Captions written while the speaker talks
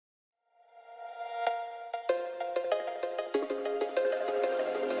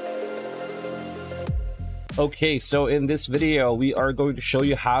Okay, so in this video, we are going to show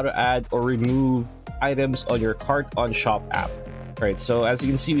you how to add or remove items on your cart on Shop app. Right, so as you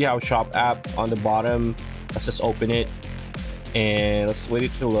can see, we have Shop app on the bottom. Let's just open it and let's wait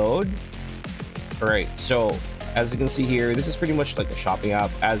it to load. All right, so as you can see here, this is pretty much like a shopping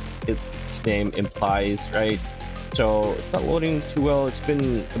app as its name implies, right? So it's not loading too well. It's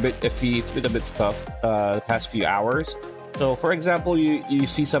been a bit iffy. It's been a bit stuffed the past few hours. So for example, you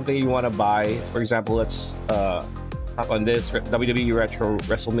see something you want to buy. For example, let's tap on this WWE Retro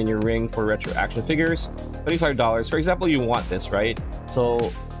WrestleMania ring for retro action figures, $25. For example, you want this, right?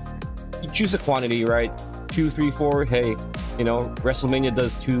 So you choose a quantity, right? 2, 3, 4. Hey, you know, WrestleMania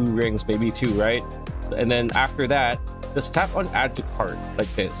does 2 rings, maybe 2, right? And then after that, just tap on add to cart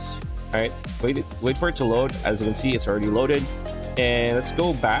like this. All right, wait for it to load. As you can see, it's already loaded. And let's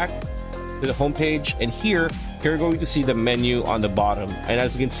go back to the home page, and here you're going to see the menu on the bottom. And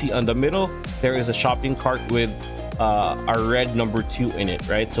as you can see on the middle, there is a shopping cart with a red number 2 in it,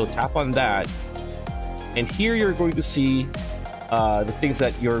 right? So tap on that, and here you're going to see the things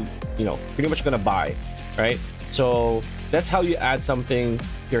that you're pretty much gonna buy, right? So that's how you add something to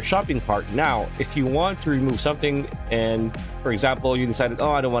your shopping cart. Now if you want to remove something, and for example you decided,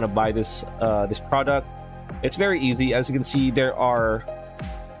 oh, I don't want to buy this this product, it's very easy. As you can see, there are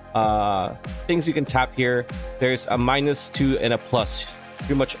things you can tap here. There's a -2 and a plus,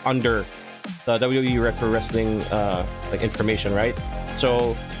 pretty much under the WWE Retro Wrestling like information, right?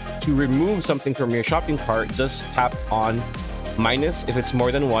 So to remove something from your shopping cart, just tap on minus if it's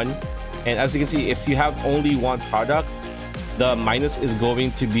more than 1. And as you can see, if you have only 1 product, the minus is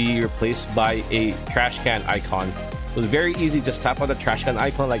going to be replaced by a trash can icon. So it's very easy. Just tap on the trash can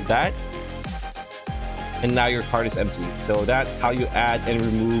icon like that, and now your cart is empty. So that's how you add and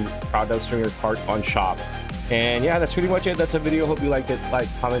remove products from your cart on Shop. And yeah, that's pretty much it. That's a video. Hope you liked it. Like,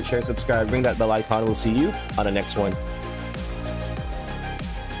 comment, share, subscribe, ring that bell icon. We'll see you on the next one.